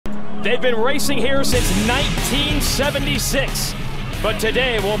They've been racing here since 1976, but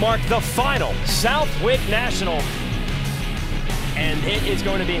today will mark the final Southwick National. And it is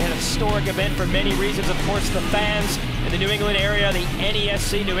going to be an historic event for many reasons. Of course, the fans in the New England area, the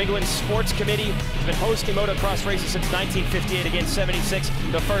NESC, New England Sports Committee, has been hosting motocross races since 1958, again 76,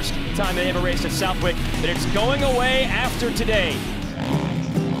 the first time they ever raced at Southwick. But it's going away after today.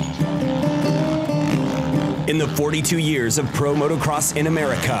 In the 42 years of pro motocross in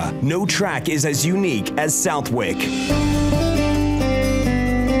America, no track is as unique as Southwick.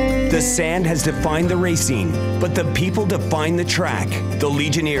 The sand has defined the racing, but the people define the track. The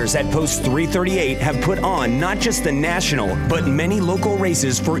Legionnaires at Post 338 have put on not just the national, but many local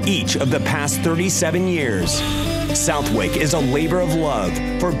races for each of the past 37 years. Southwick is a labor of love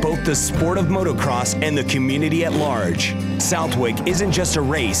for both the sport of motocross and the community at large. Southwick isn't just a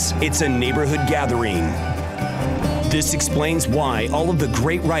race, it's a neighborhood gathering. This explains why all of the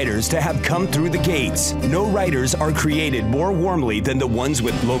great riders to have come through the gates. No riders are created more warmly than the ones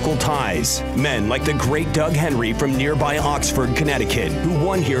with local ties. Men like the great Doug Henry from nearby Oxford, Connecticut, who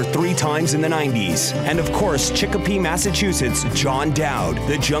won here 3 times in the 90s. And of course, Chicopee, Massachusetts' John Dowd.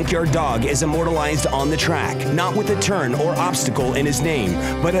 The junkyard dog is immortalized on the track, not with a turn or obstacle in his name,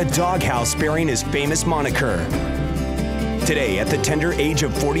 but a doghouse bearing his famous moniker. Today, at the tender age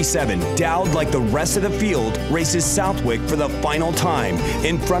of 47, Dowd, like the rest of the field, races Southwick for the final time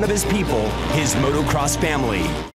in front of his people, his motocross family.